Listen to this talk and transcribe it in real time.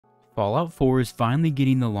Fallout 4 is finally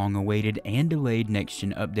getting the long-awaited and delayed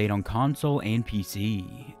next-gen update on console and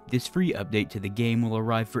PC. This free update to the game will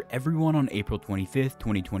arrive for everyone on April 25th,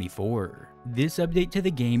 2024. This update to the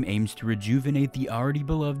game aims to rejuvenate the already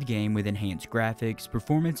beloved game with enhanced graphics,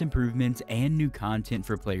 performance improvements, and new content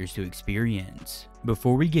for players to experience.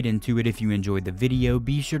 Before we get into it, if you enjoyed the video,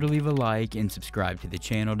 be sure to leave a like and subscribe to the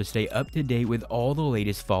channel to stay up to date with all the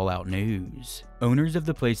latest Fallout news. Owners of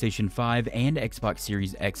the PlayStation 5 and Xbox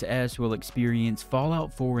Series XS will experience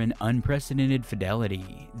Fallout 4 in unprecedented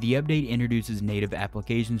fidelity. The update introduces native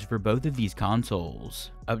applications for both of these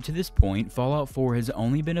consoles. Up to this point, Fallout 4 has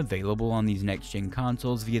only been available on these next-gen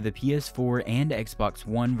consoles via the PS4 and Xbox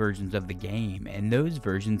One versions of the game, and those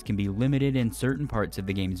versions can be limited in certain parts of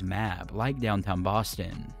the game's map, like downtown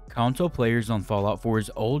Boston. Console players on Fallout 4's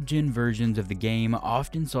old-gen versions of the game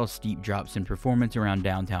often saw steep drops in performance around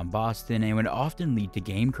downtown Boston and would often lead to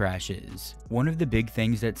game crashes. One of the big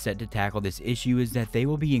things that's set to tackle this issue is that they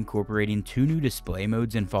will be incorporating 2 new display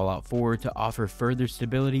modes in Fallout 4 to offer further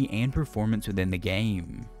stability and performance within the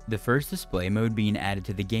game. The first display mode being added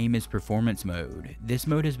to the game is Performance Mode. This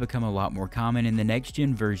mode has become a lot more common in the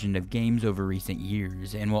next-gen version of games over recent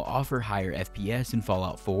years and will offer higher FPS in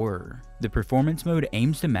Fallout 4. The Performance Mode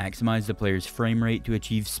aims to maximize the player's frame rate to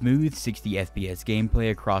achieve smooth 60 FPS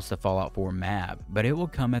gameplay across the Fallout 4 map, but it will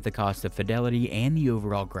come at the cost of fidelity and the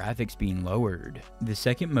overall graphics being lowered. The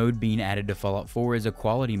second mode being added to Fallout 4 is a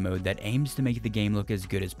Quality Mode that aims to make the game look as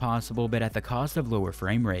good as possible, but at the cost of lower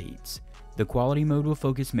frame rates. The Quality Mode will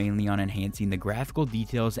focus mainly on enhancing the graphical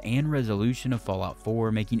details and resolution of Fallout 4,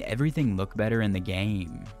 making everything look better in the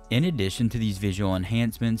game. In addition to these visual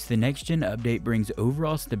enhancements, the next-gen update brings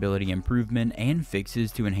overall stability improvement and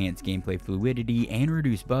fixes to enhance gameplay fluidity and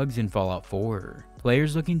reduce bugs in Fallout 4.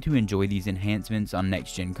 Players looking to enjoy these enhancements on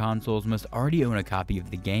next-gen consoles must already own a copy of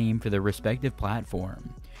the game for their respective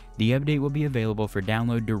platform. The update will be available for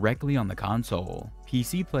download directly on the console.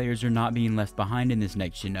 PC players are not being left behind in this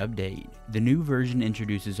next-gen update. The new version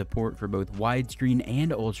introduces support for both widescreen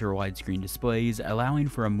and ultra-widescreen displays, allowing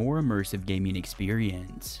for a more immersive gaming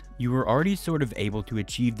experience. You were already sort of able to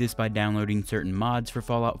achieve this by downloading certain mods for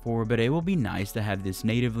Fallout 4, but it will be nice to have this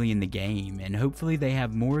natively in the game, and hopefully they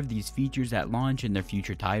have more of these features at launch in their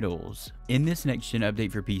future titles. In this next-gen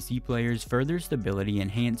update for PC players, further stability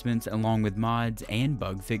enhancements along with mods and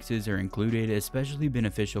bug fixes are included, especially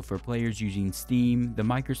beneficial for players using Steam, the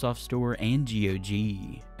Microsoft Store, and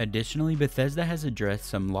GOG. Additionally, Bethesda has addressed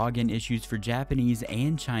some login issues for Japanese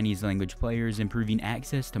and Chinese language players, improving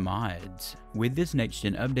access to mods. With this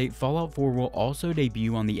next-gen update, Fallout 4 will also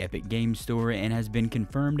debut on the Epic Games Store and has been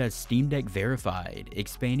confirmed as Steam Deck verified,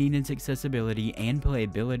 expanding its accessibility and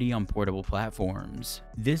playability on portable platforms.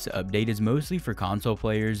 This update is mostly for console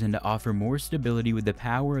players and to offer more stability with the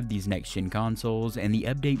power of these next-gen consoles, and the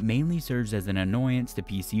update mainly serves as an annoyance to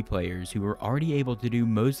PC players who are already able to do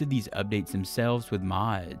most of these updates themselves with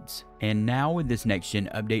mods. And now with this next-gen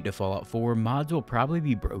update to Fallout 4, mods will probably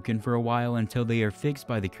be broken for a while until they are fixed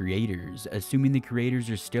by the creators, assuming the creators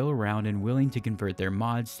are still around and willing to convert their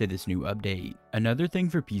mods to this new update. Another thing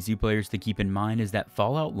for PC players to keep in mind is that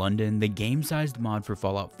Fallout London, the game-sized mod for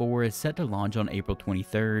Fallout 4, is set to launch on April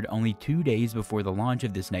 23rd, only 2 days before the launch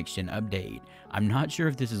of this next-gen update. I'm not sure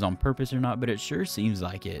if this is on purpose or not, but it sure seems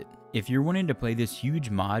like it. If you're wanting to play this huge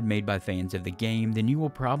mod made by fans of the game, then you will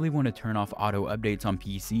probably want to turn off auto updates on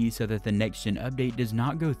PC so that the next-gen update does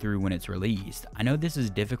not go through when it's released. I know this is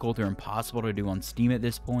difficult or impossible to do on Steam at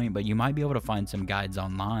this point, but you might be able to find some guides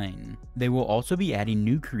online. They will also be adding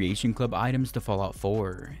new Creation Club items to Fallout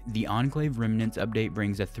 4. The Enclave Remnants update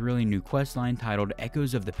brings a thrilling new questline titled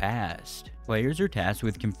Echoes of the Past. Players are tasked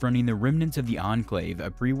with confronting the remnants of the Enclave, a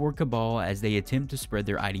pre-war cabal, as they attempt to spread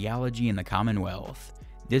their ideology in the Commonwealth.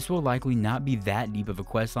 This will likely not be that deep of a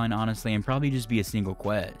questline honestly, and probably just be a single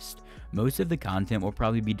quest. Most of the content will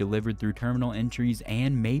probably be delivered through terminal entries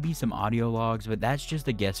and maybe some audio logs, but that's just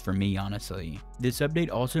a guess for me honestly. This update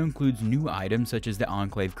also includes new items such as the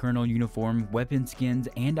Enclave Colonel uniform, weapon skins,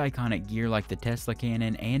 and iconic gear like the Tesla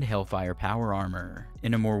cannon and Hellfire power armor.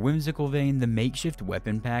 In a more whimsical vein, the Makeshift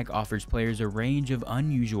Weapon Pack offers players a range of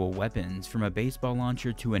unusual weapons, from a baseball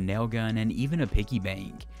launcher to a nail gun and even a piggy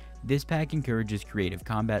bank. This pack encourages creative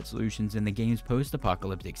combat solutions in the game's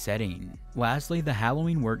post-apocalyptic setting. Lastly, the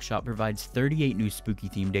Halloween Workshop provides 38 new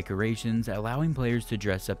spooky-themed decorations, allowing players to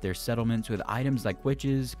dress up their settlements with items like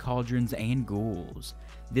witches, cauldrons, and ghouls.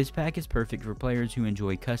 This pack is perfect for players who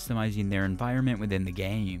enjoy customizing their environment within the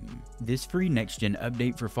game. This free next-gen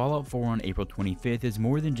update for Fallout 4 on April 25th is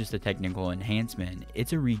more than just a technical enhancement,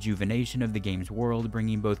 it's a rejuvenation of the game's world,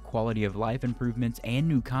 bringing both quality of life improvements and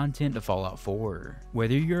new content to Fallout 4.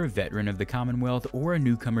 Whether you're a veteran of the Commonwealth or a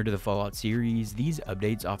newcomer to the Fallout series, these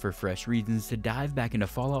updates offer fresh reasons to dive back into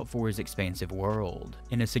Fallout 4's expansive world.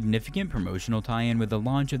 In a significant promotional tie-in with the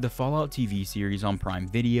launch of the Fallout TV series on Prime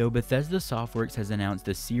Video, Bethesda Softworks has announced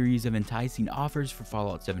a series of enticing offers for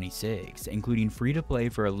Fallout 76, including free-to-play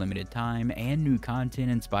for a limited time and new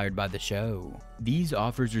content inspired by the show. These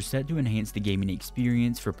offers are set to enhance the gaming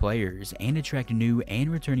experience for players and attract new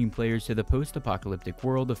and returning players to the post-apocalyptic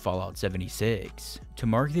world of Fallout 76. To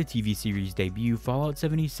mark the TV series debut, Fallout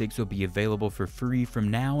 76 will be available for free from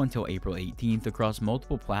now until April 18th across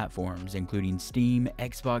multiple platforms, including Steam,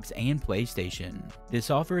 Xbox, and PlayStation.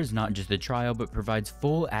 This offer is not just a trial but provides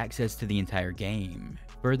full access to the entire game.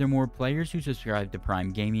 Furthermore, players who subscribe to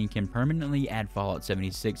Prime Gaming can permanently add Fallout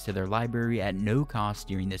 76 to their library at no cost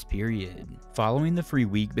during this period. Following the free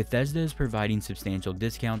week, Bethesda is providing substantial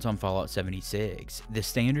discounts on Fallout 76. The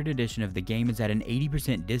standard edition of the game is at an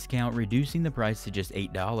 80% discount, reducing the price to just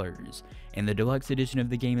 $8, and the deluxe edition of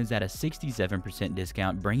the game is at a 67%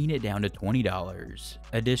 discount, bringing it down to $20.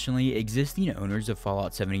 Additionally, existing owners of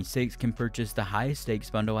Fallout 76 can purchase the highest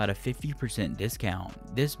stakes bundle at a 50%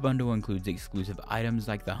 discount. This bundle includes exclusive items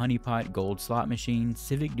like the Honeypot Gold slot machine,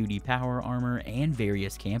 Civic Duty power armor, and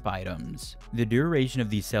various camp items. The duration of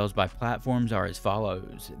these sales by platforms are as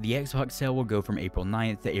follows. The Xbox sale will go from April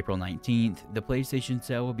 9th to April 19th, the PlayStation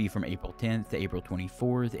sale will be from April 10th to April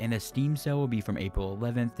 24th, and the Steam sale will be from April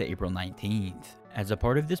 11th to April 19th. As a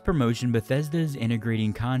part of this promotion, Bethesda is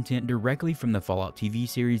integrating content directly from the Fallout TV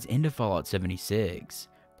series into Fallout 76.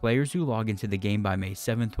 Players who log into the game by May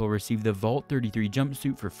 7th will receive the Vault 33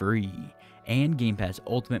 jumpsuit for free, and Game Pass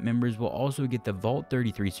Ultimate members will also get the Vault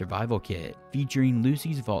 33 Survival Kit, featuring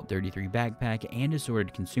Lucy's Vault 33 backpack and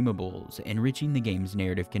assorted consumables, enriching the game's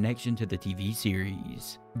narrative connection to the TV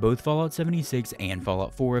series. Both Fallout 76 and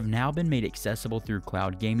Fallout 4 have now been made accessible through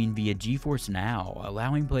cloud gaming via GeForce Now,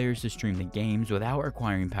 allowing players to stream the games without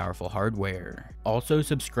requiring powerful hardware. Also,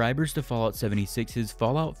 subscribers to Fallout 76's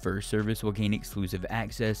Fallout First service will gain exclusive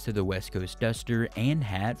access to the West Coast Duster and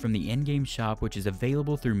hat from the in-game shop, which is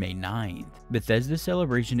available through May 9th. Bethesda's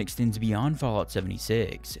celebration extends beyond Fallout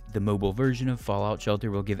 76. The mobile version of Fallout Shelter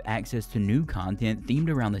will give access to new content themed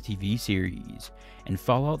around the TV series, and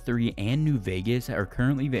Fallout 3 and New Vegas are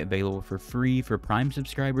currently available for free for Prime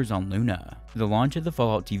subscribers on Luna. The launch of the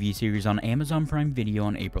Fallout TV series on Amazon Prime Video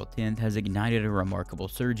on April 10th has ignited a remarkable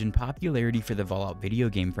surge in popularity for the Fallout video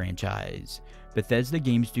game franchise. Bethesda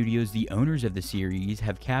Games Studios, the owners of the series,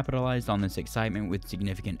 have capitalized on this excitement with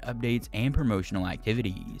significant updates and promotional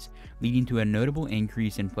activities, leading to a notable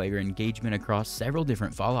increase in player engagement across several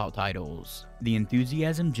different Fallout titles. The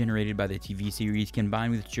enthusiasm generated by the TV series,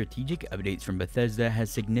 combined with strategic updates from Bethesda, has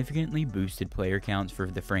significantly boosted player counts for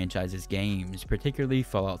the franchise's games, particularly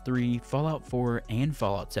Fallout 3, Fallout 4, and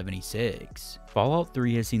Fallout 76. Fallout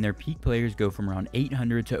 3 has seen their peak players go from around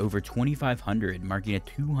 800 to over 2,500, marking a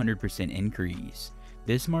 200% increase.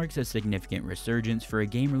 This marks a significant resurgence for a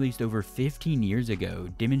game released over 15 years ago,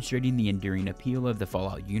 demonstrating the enduring appeal of the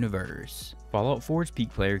Fallout universe. Fallout 4's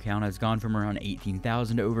peak player count has gone from around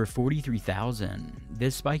 18,000 to over 43,000.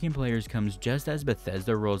 This spike in players comes just as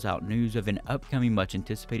Bethesda rolls out news of an upcoming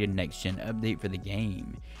much-anticipated next-gen update for the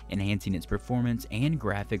game, enhancing its performance and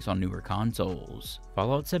graphics on newer consoles.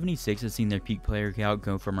 Fallout 76 has seen their peak player count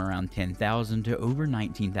go from around 10,000 to over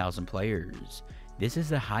 19,000 players. This is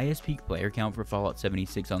the highest peak player count for Fallout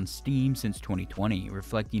 76 on Steam since 2020,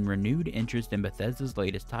 reflecting renewed interest in Bethesda's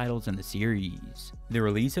latest titles in the series. The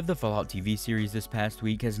release of the Fallout TV series this past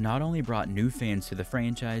week has not only brought new fans to the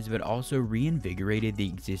franchise, but also reinvigorated the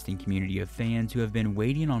existing community of fans who have been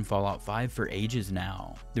waiting on Fallout 5 for ages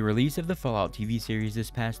now. The release of the Fallout TV series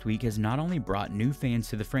this past week has not only brought new fans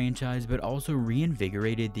to the franchise, but also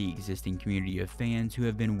reinvigorated the existing community of fans who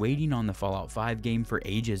have been waiting on the Fallout 5 game for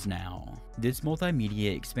ages now. This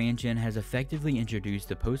multimedia expansion has effectively introduced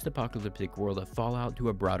the post-apocalyptic world of Fallout to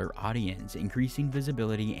a broader audience, increasing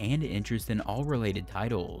visibility and interest in all related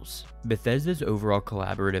titles. Bethesda's overall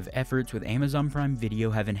collaborative efforts with Amazon Prime Video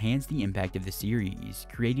have enhanced the impact of the series,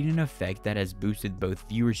 creating an effect that has boosted both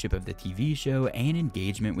viewership of the TV show and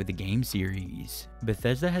engagement with the game series.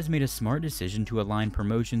 Bethesda has made a smart decision to align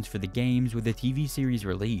promotions for the games with the TV series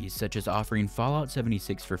release, such as offering Fallout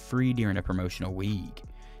 76 for free during a promotional week.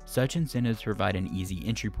 Such incentives provide an easy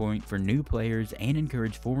entry point for new players and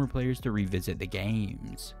encourage former players to revisit the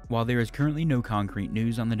games. While there is currently no concrete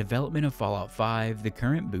news on the development of Fallout 5, the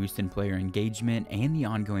current boost in player engagement and the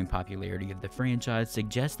ongoing popularity of the franchise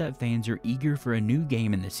suggests that fans are eager for a new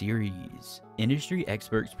game in the series. Industry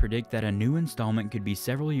experts predict that a new installment could be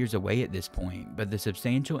several years away at this point, but the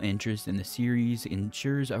substantial interest in the series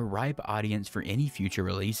ensures a ripe audience for any future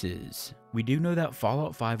releases. We do know that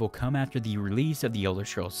Fallout 5 will come after the release of The Elder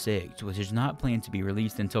Scrolls 6, which is not planned to be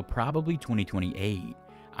released until probably 2028.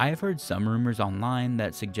 I have heard some rumors online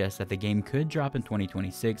that suggest that the game could drop in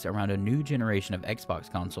 2026 around a new generation of Xbox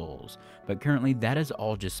consoles, but currently that is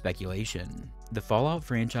all just speculation. The Fallout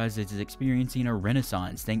franchise is experiencing a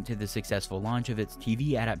renaissance thanks to the successful launch of its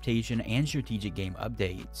TV adaptation and strategic game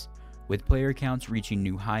updates. With player counts reaching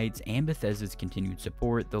new heights and Bethesda's continued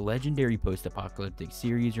support, the legendary post-apocalyptic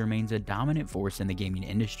series remains a dominant force in the gaming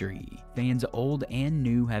industry. Fans old and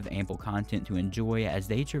new have ample content to enjoy as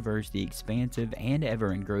they traverse the expansive and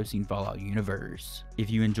ever-engrossing Fallout universe. If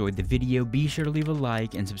you enjoyed the video, be sure to leave a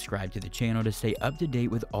like and subscribe to the channel to stay up to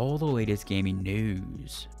date with all the latest gaming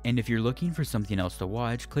news. And if you're looking for something else to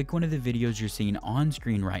watch, click one of the videos you're seeing on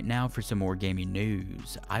screen right now for some more gaming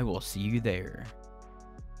news. I will see you there.